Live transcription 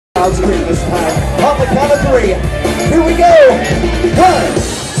loud scream this time. On the count of 3. Here we go. 1,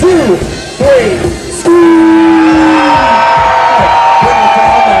 2, 3. Scream! Bring it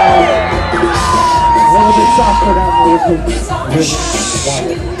down now. A little bit softer down there.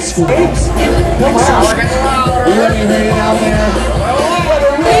 Screams. Come on. Let me hear you down there.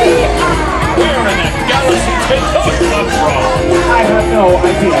 Where in the galaxy did those come from? I have no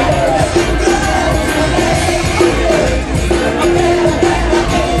idea.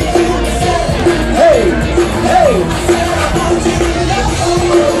 Hey! Hey!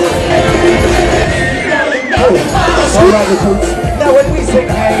 Oh, all right, recruits. Now when we sing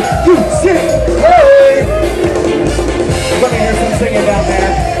hey, you sing hey! Let me hear some singing down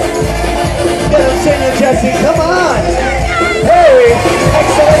there. Get them singing, Jesse. Come on! Hey!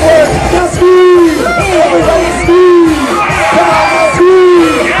 Excellent work! Now squeeze! Everybody squeeze! Come on, now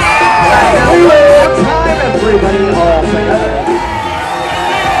squeeze! One more time, everybody all together.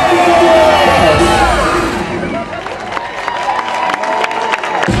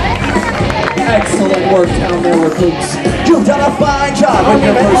 Excellent work down there, recruits. You've done a fine job on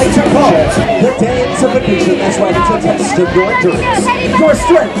your first like to call it the dance of vacation. That's right, it's a test of your endurance, your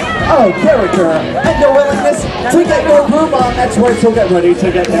strength, character, and your willingness to get your groove on. That's right, so get ready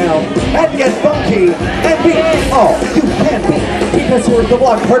to get down and get funky and be all you can be. Because here at the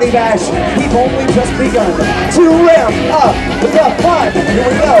Block Party Bash, we've only just begun to ramp up the fun. Here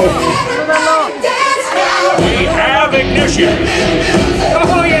we go. We have ignition.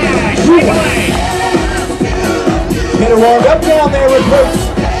 Oh yeah, shake away. Get it warmed up down there, recruits.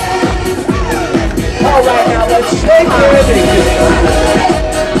 All right, now let's shake it.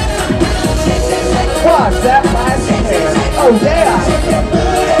 Watch that plastic hair. Oh yeah.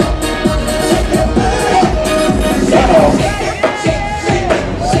 Uh-oh.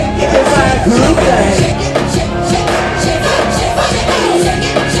 It's my group thing.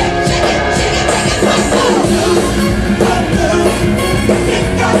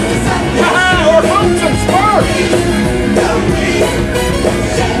 Or from some sparks.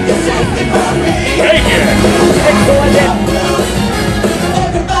 Take it. Excellent.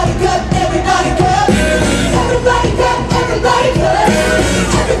 Everybody cut, everybody cut. Everybody cut, everybody cut.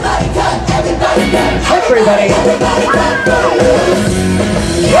 Everybody cut, everybody cut. Everybody.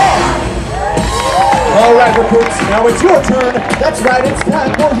 Yeah. All right, recruits, now it's your turn. That's right, it's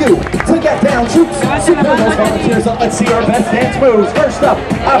time for you to get down, troops. Super those volunteers up. Let's see our best dance moves. First up,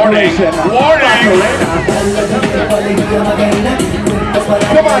 Operation Macarena.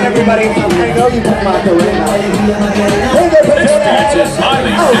 Come on, everybody. I know you put Macarena. Hey there, potato head.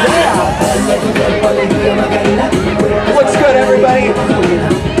 Oh, yeah. Looks good, everybody.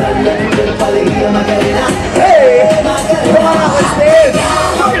 Hey, come on, let's dance.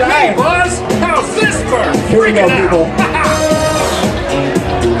 All right. Buzz, how's this bird? Here we go, people.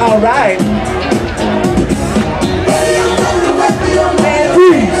 All right. And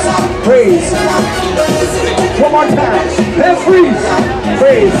freeze. Freeze. One more time. And freeze.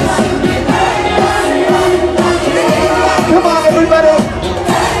 Freeze. Come on, everybody.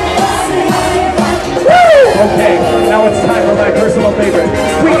 Woo! Okay, now it's time for my personal favorite.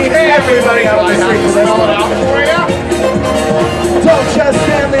 We need everybody out on the street for this one. Don't just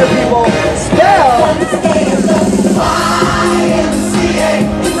stand there, people. Spell.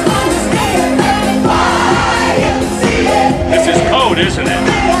 This is code, isn't it?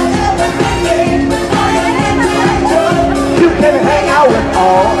 You can hang out with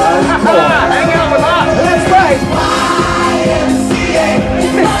all us. Hang out with us. That's right.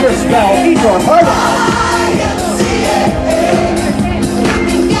 Mr. Spell, eat your heart out.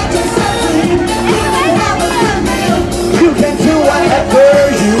 You can do whatever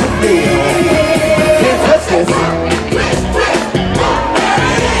you feel. Can't touch this.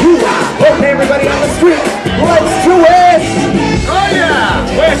 Okay, everybody on the street, let's do it! Oh yeah!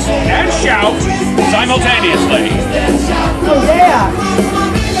 Twist and shout simultaneously. Oh yeah!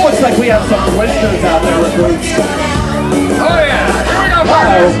 Looks like we have some twisters out there, recruits. Oh yeah! Here we go, Uh-oh.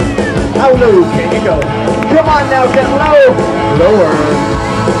 partners! How low can you go? Come on now, get low. Lower.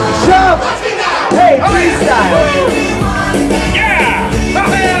 Jump! Hey, freestyle! Yeah! Oh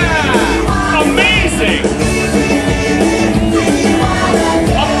yeah! Amazing!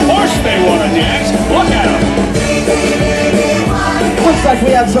 Of course they want to dance. Look at them. Looks like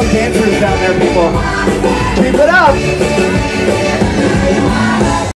we have some dancers down there, people. Keep it up!